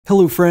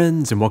Hello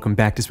friends and welcome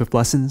back to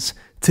Swiftlessons.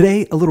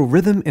 Today, a little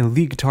rhythm and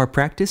lead guitar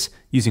practice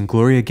using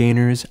Gloria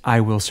Gaynor's I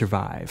Will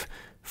Survive.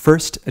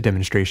 First, a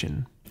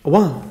demonstration.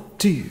 1,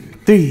 2,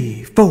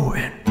 3, 4,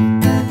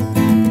 and...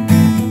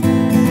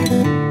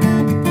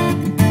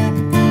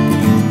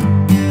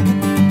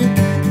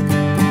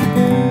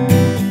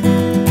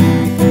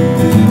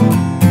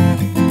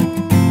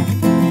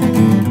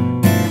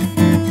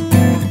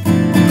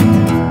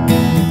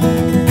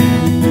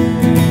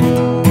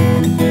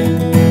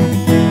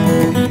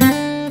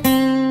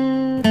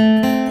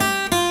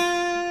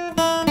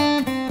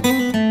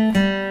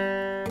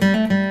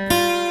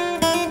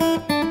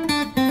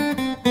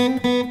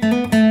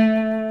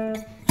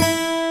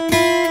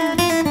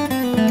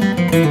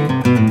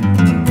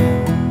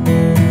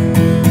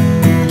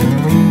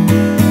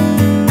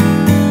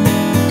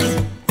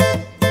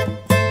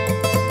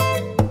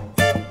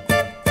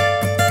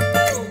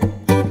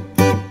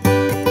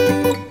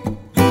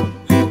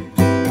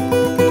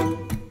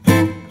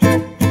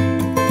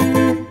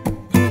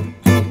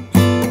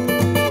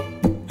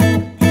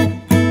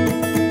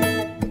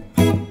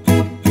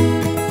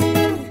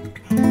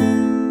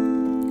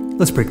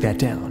 Let's break that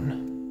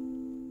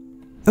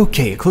down.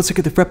 Okay, a close look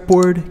at the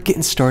fretboard,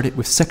 getting started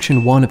with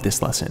section 1 of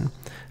this lesson.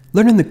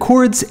 Learning the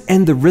chords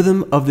and the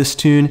rhythm of this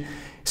tune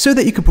so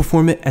that you can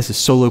perform it as a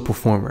solo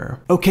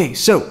performer. Okay,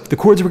 so the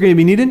chords we're going to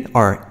be needing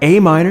are A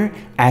minor,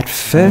 at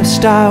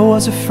first I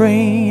was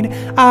afraid,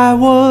 I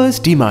was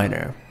D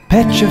minor,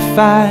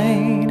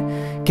 petrified,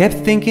 kept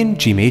thinking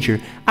G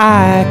major,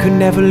 I could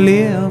never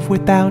live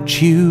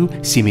without you,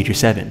 C major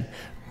 7,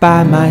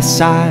 by my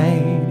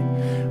side.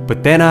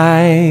 But then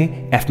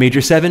I, F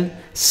major 7,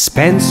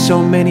 spent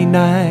so many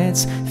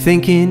nights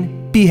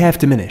thinking B half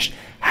diminished,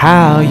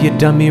 how you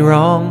done me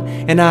wrong,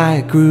 and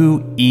I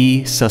grew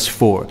E sus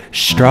 4,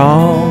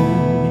 strong,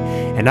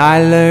 and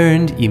I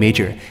learned E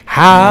major,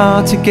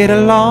 how to get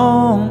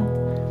along.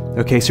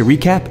 Okay, so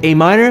recap, A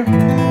minor,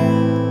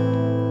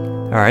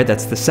 alright,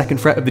 that's the 2nd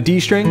fret of the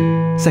D string,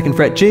 2nd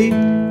fret G,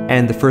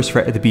 and the 1st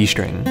fret of the B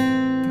string.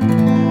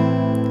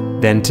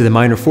 Then to the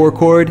minor 4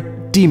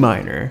 chord, D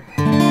minor,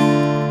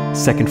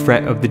 2nd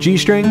fret of the G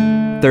string,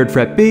 3rd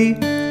fret B,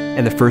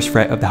 and the 1st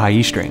fret of the high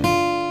E string.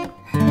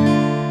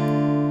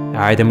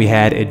 Alright, then we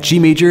had a G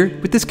major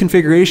with this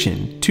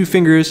configuration, 2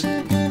 fingers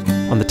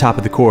on the top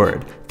of the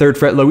chord, 3rd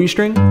fret low E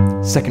string,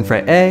 2nd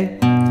fret A,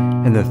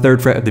 and the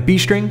 3rd fret of the B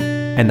string,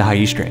 and the high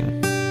E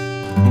string.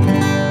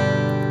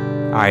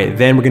 Alright,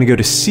 then we're going to go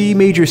to C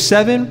major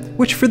 7,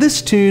 which for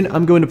this tune,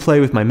 I'm going to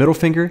play with my middle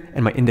finger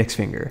and my index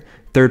finger,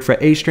 3rd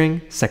fret A string,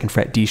 2nd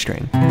fret D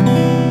string.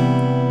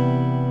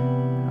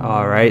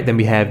 Alright, then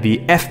we have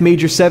the F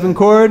major 7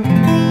 chord.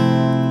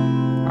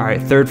 Alright,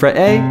 3rd fret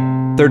A,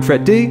 3rd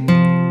fret D,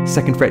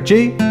 2nd fret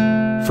G,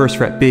 1st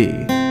fret B,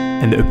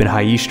 and the open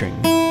high E string.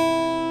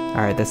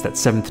 Alright, that's that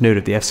 7th note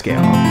of the F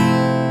scale.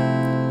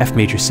 F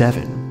major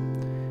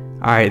 7.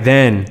 Alright,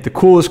 then the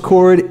coolest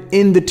chord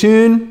in the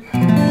tune,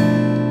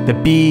 the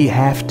B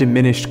half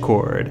diminished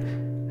chord.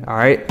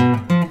 Alright,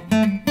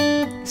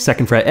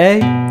 2nd fret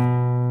A,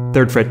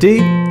 3rd fret D,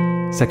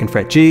 2nd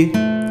fret G,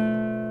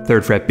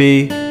 3rd fret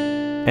B,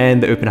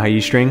 and the open high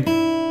E string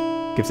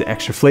gives it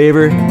extra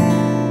flavor,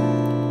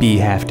 B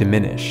half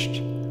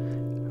diminished.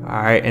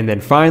 Alright, and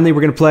then finally we're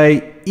going to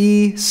play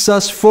E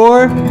sus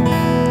 4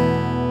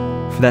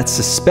 for that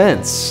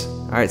suspense.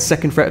 Alright,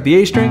 2nd fret of the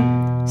A string,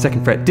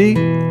 2nd fret D,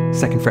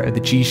 2nd fret of the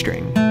G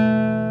string.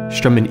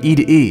 Strumming E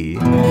to E.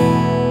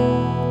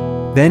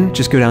 Then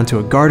just go down to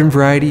a garden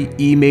variety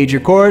E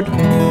major chord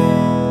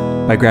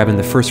by grabbing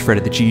the 1st fret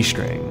of the G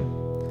string.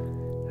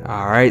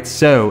 Alright,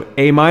 so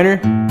A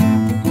minor,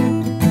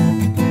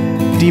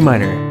 D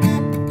minor,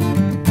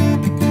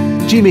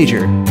 G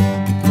major,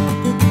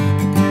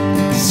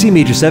 C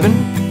major 7,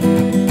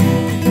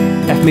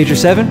 F major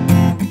 7,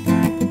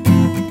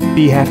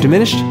 B half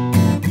diminished,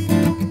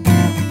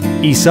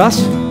 E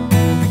sus,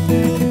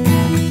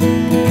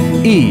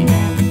 E.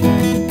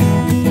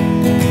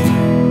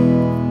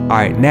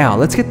 Alright, now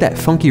let's get that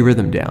funky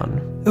rhythm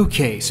down.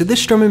 Okay, so this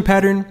strumming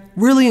pattern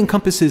really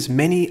encompasses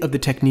many of the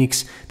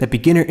techniques that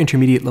beginner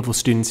intermediate level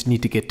students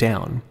need to get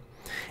down.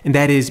 And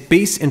that is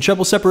bass and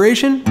treble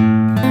separation,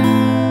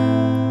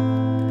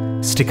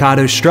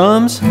 staccato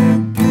strums.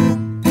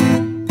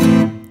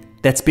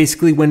 That's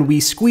basically when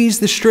we squeeze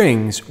the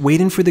strings,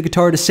 waiting for the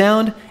guitar to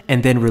sound,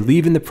 and then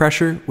relieving the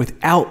pressure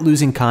without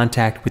losing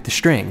contact with the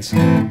strings.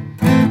 And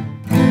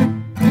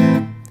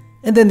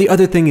then the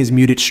other thing is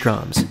muted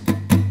strums.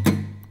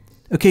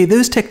 Okay,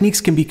 those techniques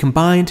can be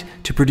combined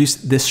to produce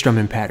this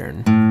strumming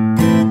pattern.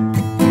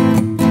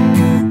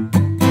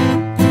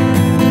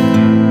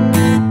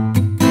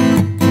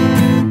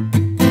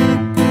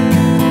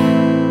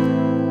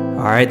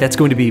 Alright, that's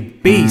going to be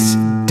bass,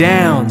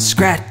 down,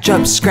 scratch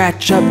up,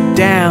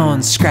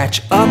 down,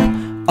 scratch up,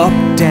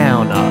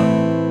 down,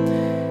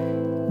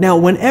 up. Now,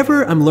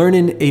 whenever I'm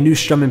learning a new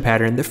strumming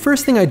pattern, the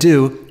first thing I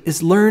do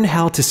is learn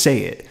how to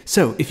say it.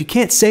 So if you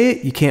can't say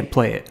it, you can't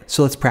play it.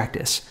 So let's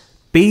practice.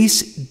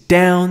 Bass,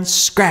 down,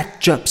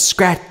 scratch up,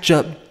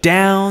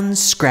 down,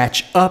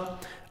 scratch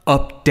up,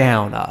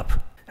 down, up.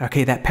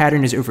 Okay, that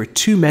pattern is over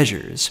 2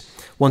 measures.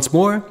 Once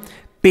more,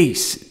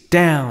 bass,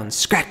 down,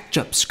 scratch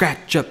up,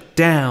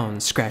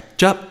 down,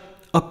 scratch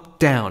up,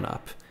 down,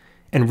 up.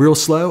 And real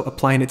slow,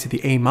 applying it to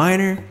the A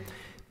minor.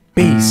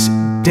 Bass,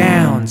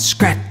 down,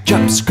 scratch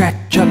up,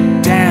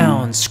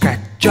 down,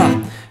 scratch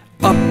up,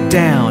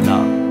 down,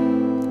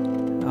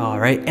 up. All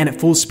right, and at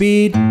full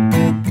speed.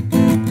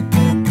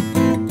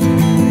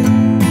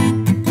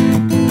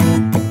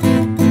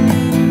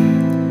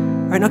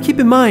 All right, now keep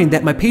in mind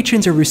that my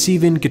patrons are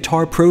receiving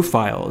guitar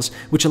profiles,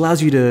 which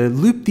allows you to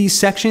loop these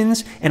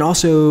sections and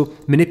also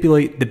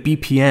manipulate the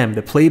BPM,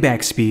 the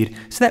playback speed,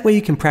 so that way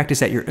you can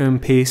practice at your own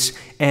pace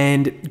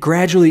and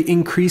gradually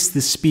increase the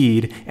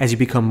speed as you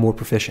become more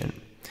proficient.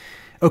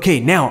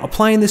 Okay, now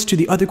applying this to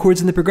the other chords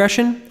in the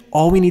progression,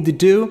 all we need to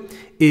do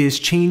is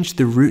change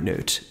the root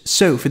note.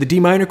 So for the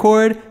D minor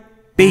chord,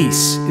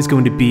 bass is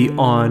going to be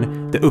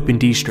on the open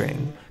D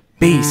string.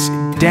 Bass,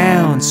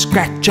 down,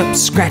 scratch up,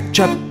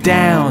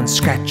 down,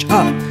 scratch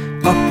up,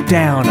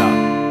 down,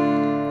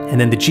 up. And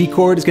then the G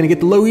chord is going to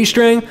get the low E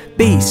string.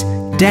 Bass,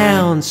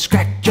 down,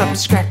 scratch up,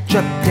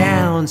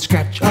 down,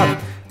 scratch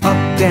up,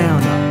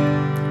 down,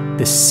 up.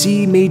 The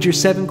C major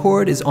 7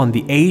 chord is on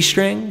the A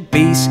string.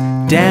 Bass,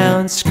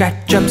 down,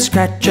 scratch up,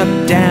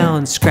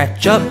 down,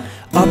 scratch up,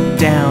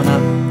 down,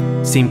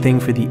 up. Same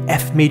thing for the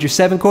F major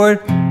 7 chord.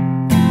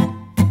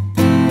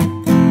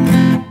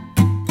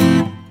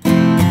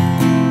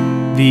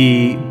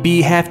 The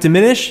B half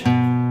diminish.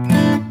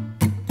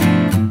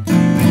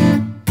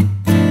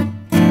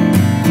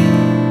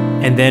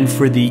 And then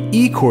for the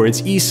E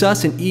chords, E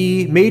sus and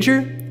E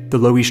major, the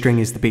low E string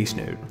is the bass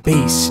note.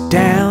 Bass,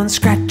 down,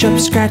 scratch up,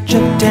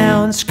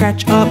 down,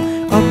 scratch up,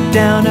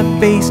 down,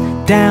 up, bass,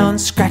 down,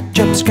 scratch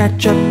up,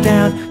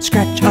 down,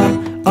 scratch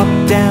up,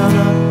 down,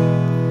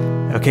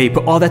 up. Okay,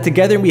 put all that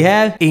together and we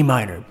have A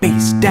minor,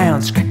 bass,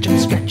 down, scratch up,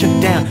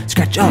 down,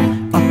 scratch up,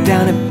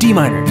 down, up, D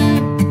minor.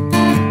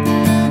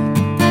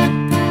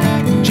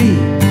 G,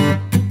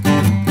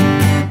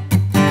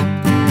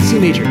 C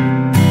major,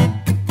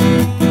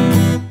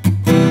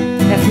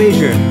 F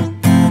major,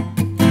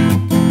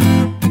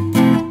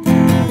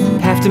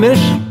 half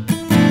diminish,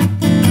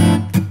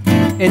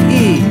 and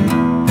E.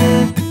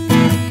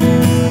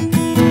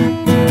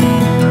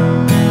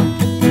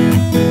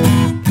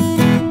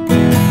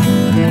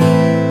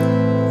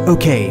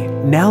 Okay,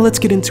 now let's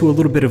get into a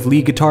little bit of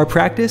lead guitar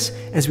practice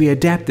as we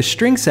adapt the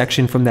string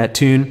section from that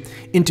tune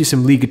into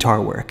some lead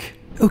guitar work.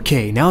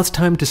 Okay, now it's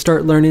time to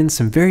start learning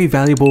some very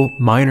valuable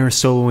minor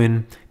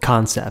soloing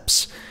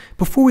concepts.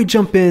 Before we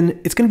jump in,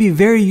 it's going to be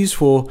very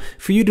useful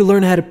for you to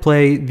learn how to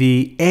play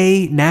the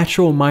A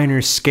natural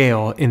minor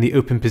scale in the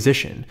open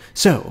position.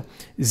 So,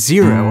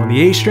 0 on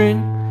the A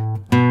string,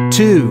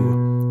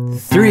 2,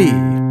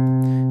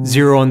 3,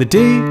 0 on the D,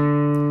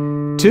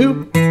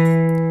 2,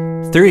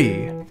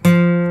 3,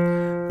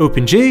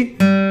 open G,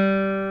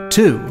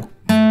 2,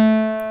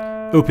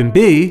 open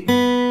B,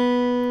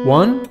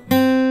 1,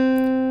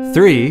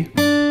 3,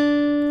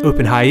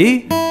 open high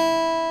E,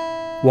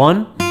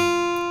 1,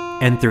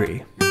 and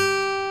 3.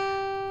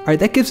 All right,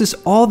 that gives us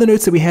all the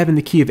notes that we have in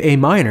the key of A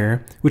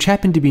minor, which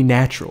happen to be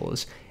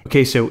naturals.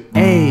 Okay, so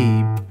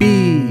A,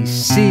 B,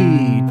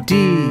 C, D,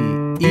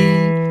 E,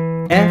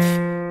 F,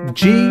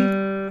 G,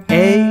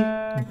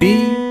 A,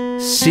 B,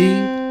 C,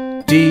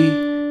 D,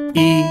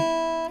 E,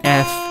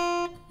 F,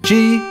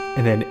 G,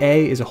 and then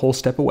A is a whole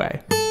step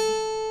away.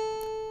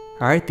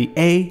 All right, the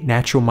A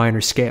natural minor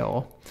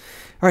scale.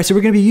 All right, so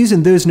we're going to be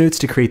using those notes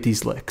to create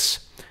these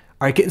licks.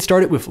 All right, getting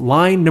started with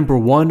line number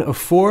 1 of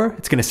 4,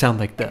 it's going to sound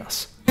like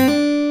this.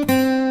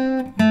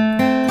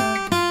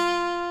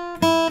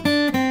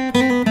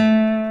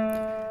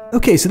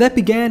 Okay, so that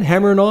began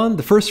hammering on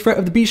the 1st fret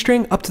of the B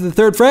string up to the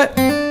 3rd fret,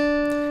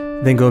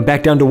 then going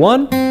back down to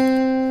 1,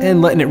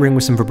 and letting it ring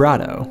with some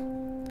vibrato.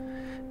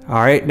 All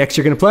right, next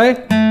you're going to play.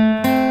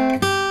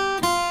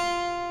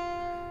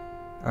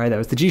 All right, that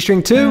was the G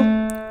string 2,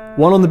 1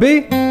 on the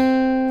B,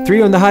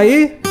 3 on the high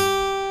E,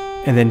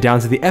 and then down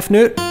to the F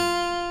note,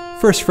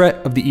 1st fret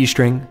of the E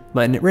string,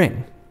 letting it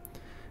ring.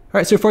 All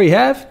right, so far you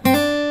have.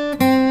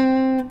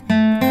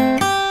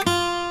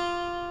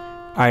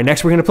 All right,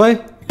 next we're going to play.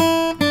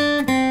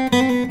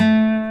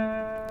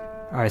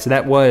 All right, so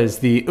that was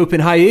the open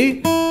high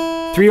E,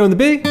 3 on the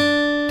B,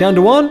 down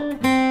to 1,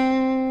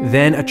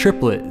 then a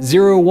triplet,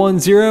 0, 1,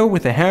 0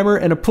 with a hammer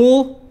and a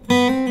pull,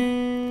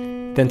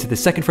 then to the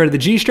 2nd fret of the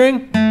G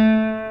string,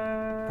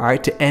 all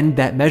right, to end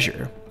that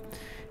measure.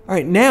 All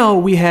right, now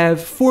we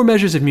have 4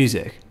 measures of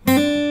music.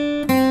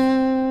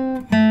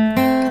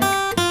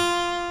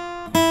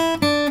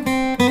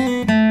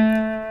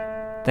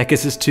 That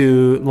gets us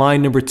to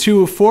line number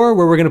 2 of 4,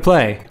 where we're going to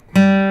play.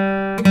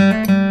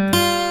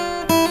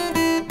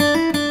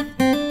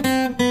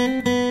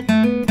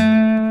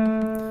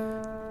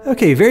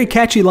 Okay, very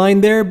catchy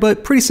line there,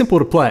 but pretty simple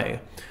to play.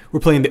 We're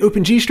playing the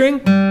open G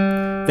string,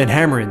 then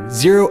hammering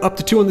 0 up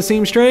to 2 on the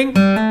same string,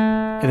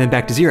 and then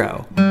back to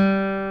 0.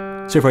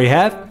 So far you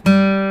have.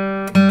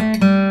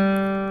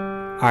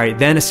 All right,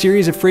 then a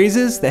series of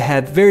phrases that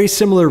have very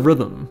similar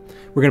rhythm.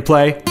 We're gonna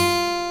play.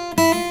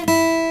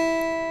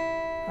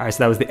 All Alright,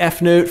 so that was the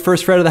F note,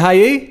 first fret of the high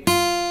E,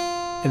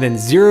 and then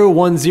 0,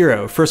 1,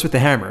 0, first with the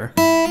hammer.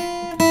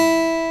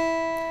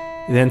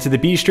 And then to the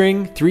B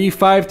string, 3,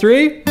 5,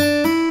 3,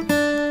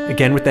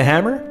 again with the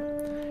hammer.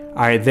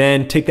 Alright,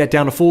 then take that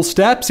down a full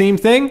step, same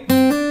thing.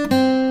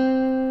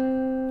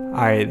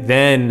 Alright,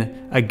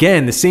 then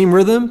again, the same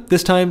rhythm,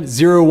 this time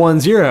 0, 1,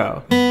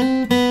 0.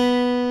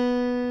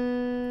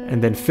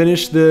 And then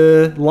finish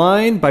the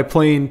line by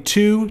playing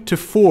 2 to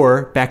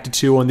 4, back to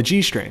 2 on the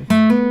G string.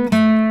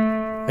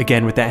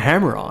 Again with that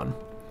hammer on.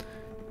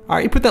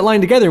 Alright, you put that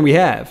line together and we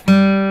have.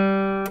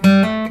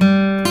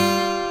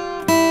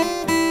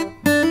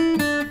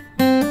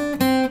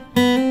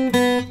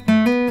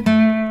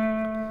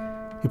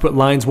 You put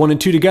lines 1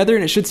 and 2 together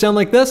and it should sound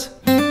like this.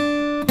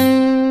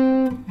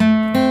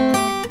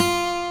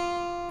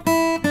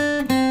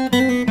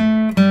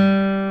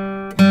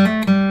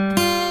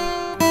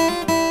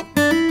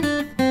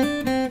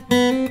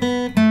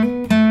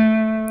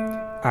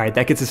 Alright,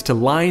 that gets us to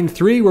line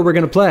 3 where we're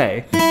going to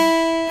play.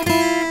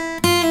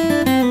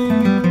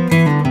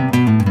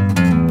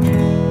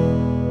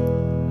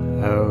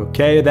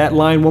 Okay, that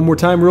line one more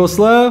time real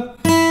slow.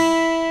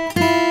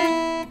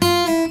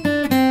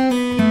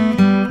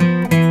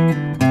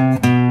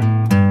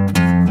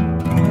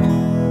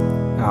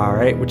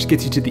 Alright, which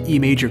gets you to the E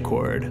major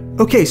chord.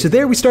 Okay, so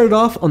there we started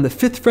off on the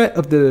 5th fret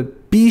of the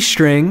B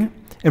string,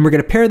 and we're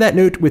going to pair that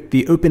note with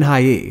the open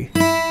high E.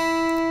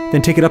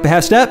 Then take it up a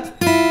half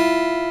step.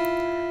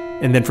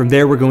 And then from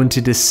there, we're going to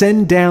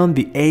descend down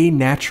the A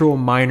natural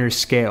minor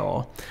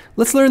scale.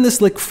 Let's learn this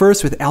lick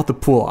first without the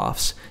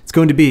pull-offs. It's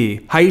going to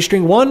be high E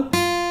string 1,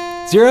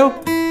 0,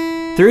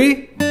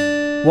 3,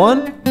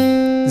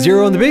 1,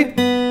 0 on the B,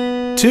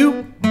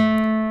 2,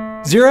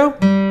 0,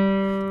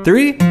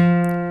 3,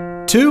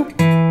 2,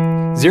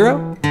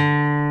 0,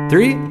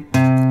 3,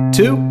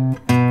 2,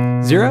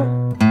 0,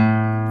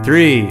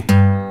 3,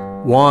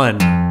 1,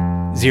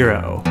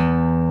 0.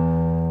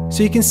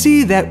 So you can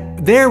see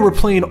that there we're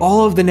playing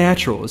all of the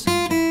naturals.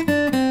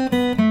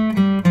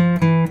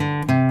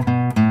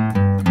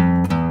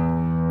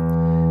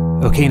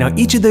 Okay, now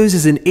each of those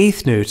is an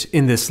 8th note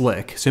in this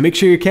lick, so make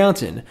sure you're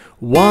counting.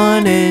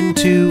 1 and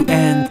 2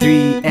 and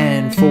 3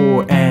 and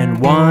 4 and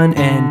 1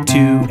 and 2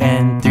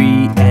 and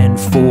 3 and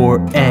 4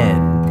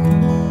 and.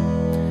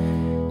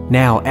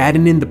 Now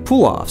adding in the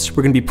pull-offs,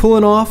 we're going to be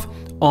pulling off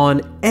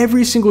on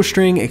every single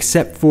string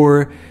except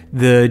for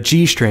the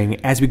G string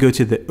as we go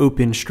to the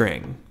open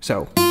string.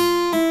 So.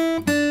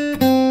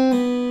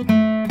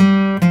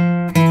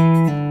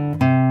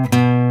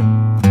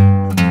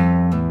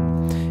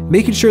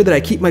 Making sure that I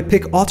keep my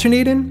pick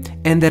alternating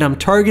and that I'm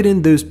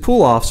targeting those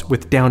pull-offs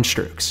with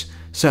downstrokes.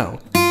 So.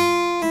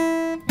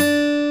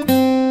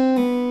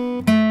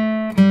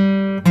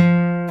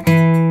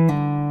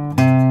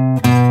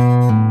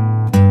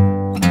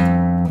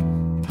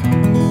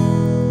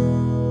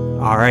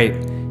 Alright,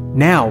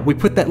 now we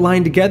put that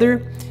line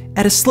together.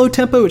 At a slow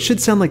tempo, it should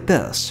sound like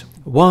this.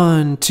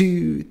 1,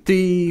 2,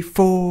 3,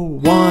 4,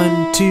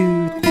 1,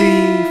 2, 3,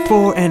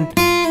 4, and.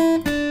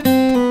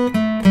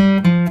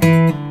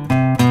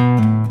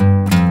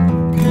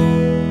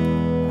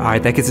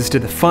 Alright, that gets us to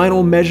the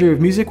final measure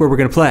of music where we're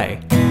going to play.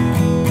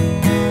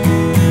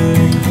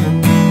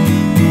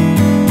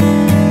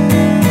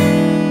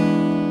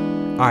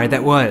 Alright,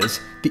 that was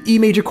the E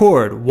major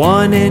chord,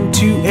 1 and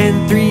 2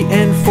 and 3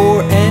 and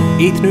 4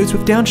 and 8th notes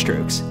with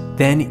downstrokes.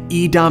 Then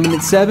E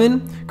dominant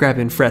 7,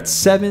 grabbing frets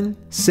 7,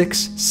 6,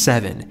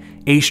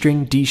 7, A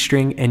string, D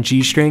string, and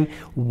G string,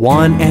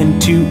 1 and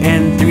 2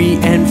 and 3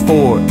 and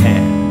 4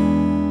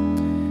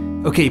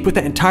 and. Okay, put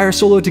that entire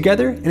solo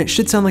together and it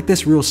should sound like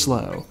this real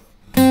slow.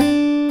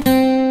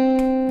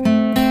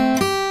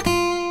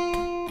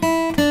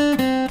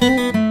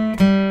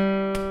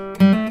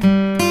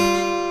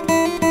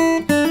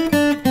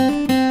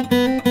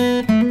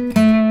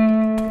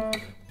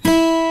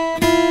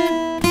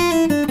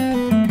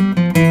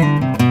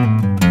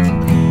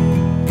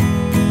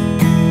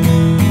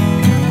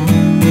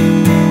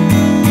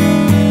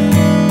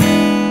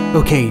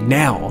 Okay,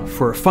 now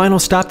for our final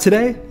stop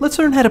today, let's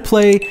learn how to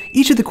play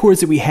each of the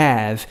chords that we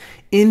have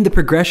in the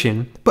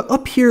progression, but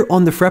up here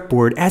on the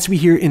fretboard as we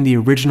hear in the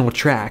original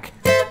track.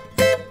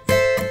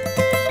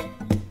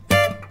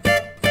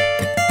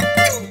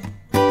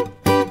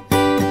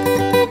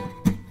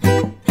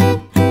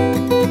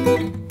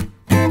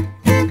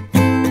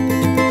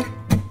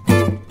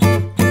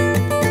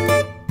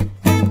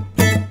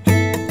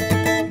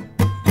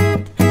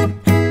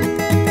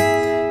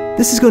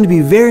 This is going to be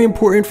very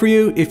important for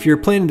you if you're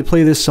planning to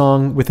play this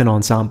song with an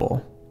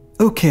ensemble.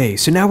 Okay,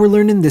 so now we're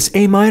learning this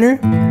A minor,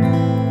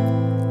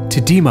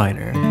 to D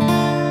minor,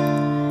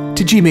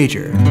 to G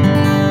major,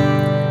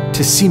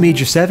 to C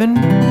major 7,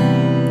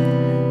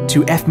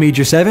 to F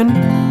major 7,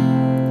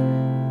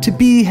 to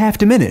B half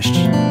diminished,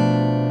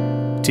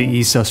 to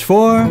E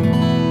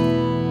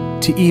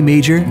sus4, to E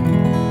major,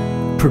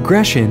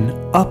 progression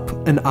up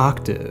an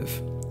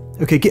octave.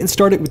 Okay, getting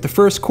started with the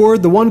first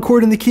chord, the one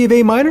chord in the key of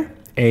A minor,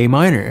 A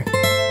minor.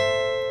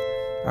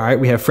 All right,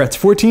 we have frets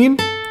 14,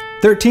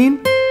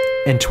 13,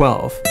 and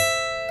 12.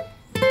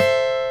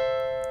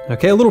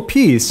 Okay, a little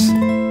piece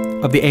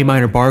of the A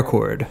minor bar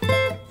chord.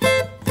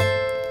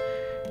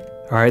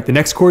 All right, the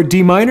next chord,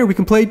 D minor, we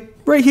can play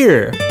right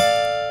here.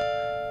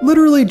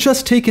 Literally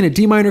just taking a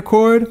D minor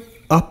chord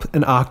up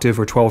an octave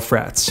or 12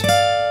 frets.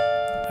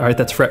 All right,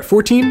 that's fret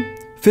 14,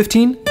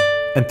 15,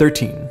 and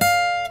 13.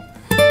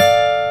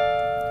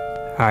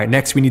 All right,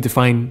 next we need to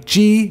find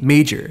G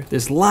major.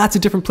 There's lots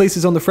of different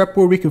places on the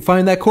fretboard we can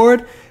find that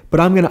chord, but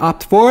I'm gonna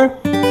opt for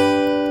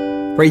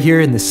right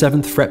here in the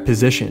 7th fret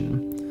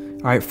position.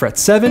 All right, fret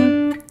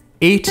 7,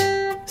 8,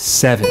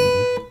 7.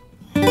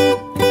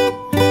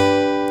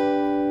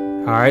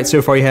 All right,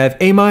 so far you have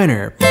A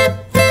minor,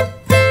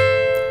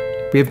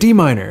 we have D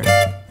minor,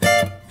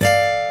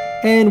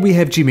 and we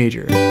have G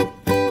major.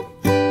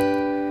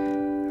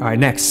 All right,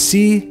 next,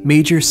 C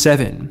major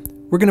 7.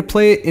 We're gonna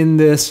play it in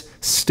this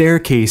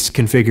staircase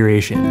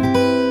configuration.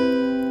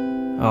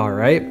 All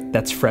right,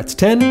 that's frets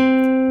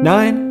 10,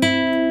 9,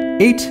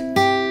 8,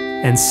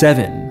 and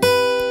 7.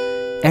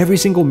 Every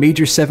single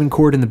major 7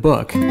 chord in the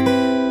book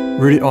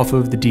rooted off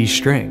of the D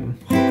string.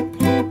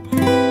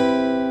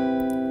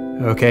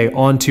 Okay,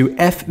 on to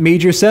F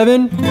major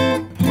 7.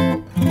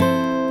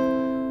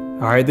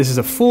 All right, this is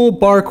a full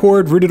bar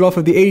chord rooted off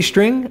of the A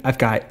string. I've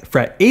got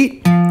fret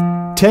 8,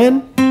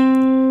 10,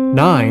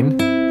 9,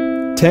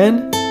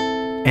 10,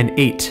 and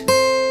 8.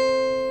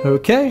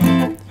 Okay.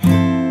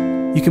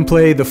 You can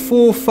play the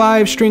full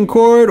 5-string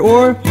chord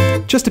or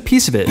just a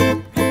piece of it.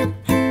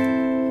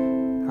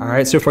 All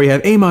right, so far you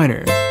have A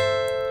minor,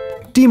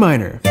 D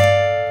minor,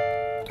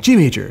 G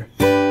major,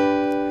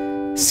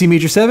 C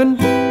major 7,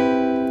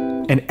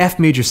 and F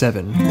major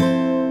 7.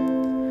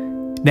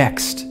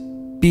 Next,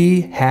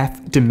 B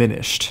half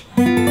diminished.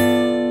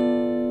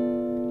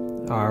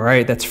 All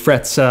right, that's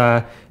frets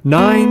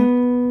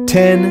 9,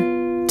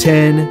 10,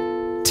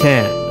 10,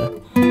 10.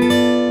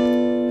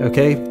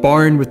 Okay,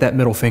 barring with that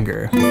middle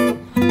finger.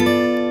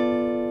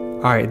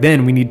 All right,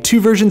 then we need 2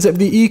 versions of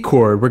the E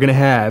chord. We're gonna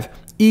have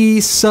E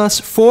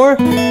sus4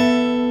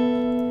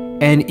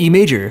 and E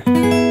major.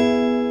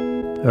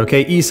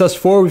 Okay, E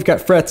sus4, we've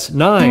got frets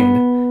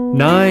 9,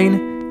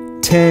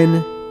 9,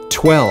 10,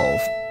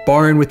 12,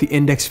 barring with the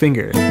index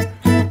finger.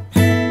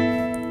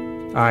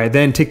 All right,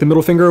 then take the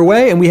middle finger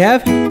away and we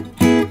have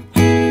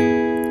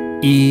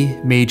E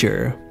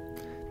major.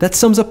 That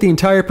sums up the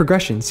entire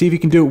progression. See if you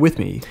can do it with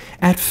me.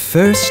 At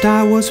first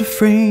I was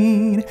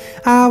afraid,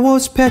 I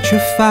was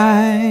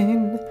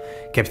petrified.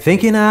 Kept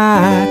thinking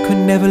I could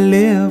never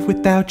live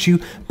without you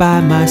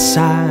by my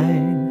side.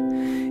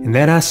 And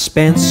then I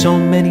spent so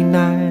many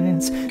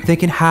nights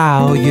thinking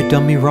how you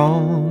done me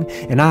wrong.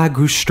 And I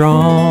grew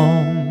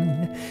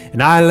strong,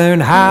 and I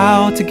learned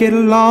how to get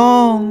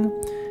along.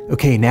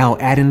 Okay, now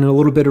add in a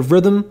little bit of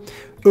rhythm.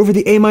 Over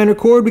the A minor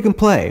chord we can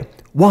play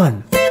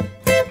 1.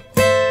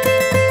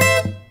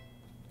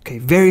 Okay,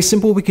 very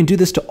simple. We can do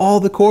this to all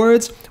the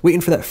chords,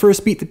 waiting for that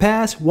first beat to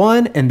pass,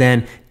 1, and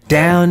then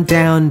down,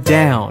 down,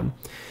 down.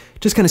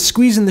 Just kind of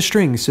squeezing the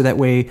strings so that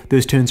way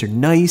those tones are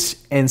nice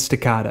and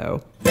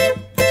staccato.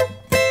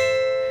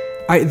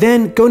 All right,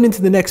 then going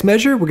into the next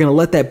measure, we're gonna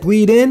let that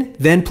bleed in,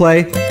 then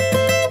play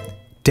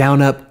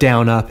down, up,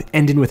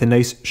 ending with a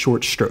nice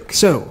short stroke.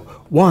 So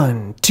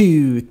 1,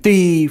 2,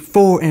 3,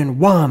 4, and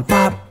 1,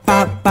 ba,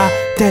 ba, ba,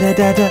 da, da,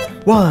 da, da,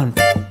 1,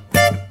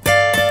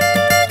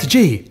 to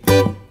G,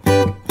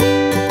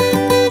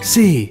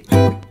 C,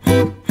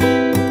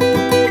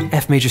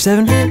 F major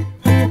 7,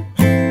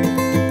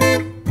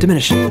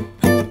 diminished,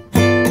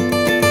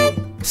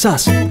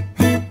 sus,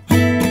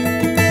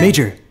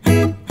 major.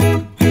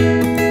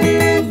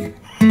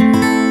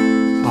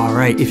 All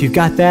right, if you've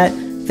got that,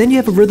 then you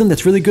have a rhythm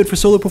that's really good for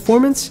solo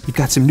performance. You've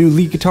got some new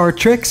lead guitar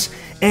tricks,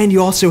 and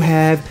you also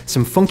have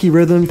some funky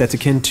rhythm that's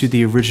akin to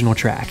the original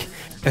track.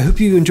 I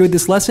hope you enjoyed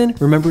this lesson.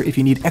 Remember, if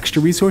you need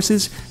extra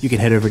resources, you can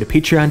head over to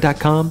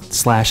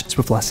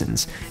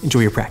patreon.com/Swiftlessons.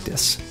 Enjoy your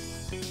practice.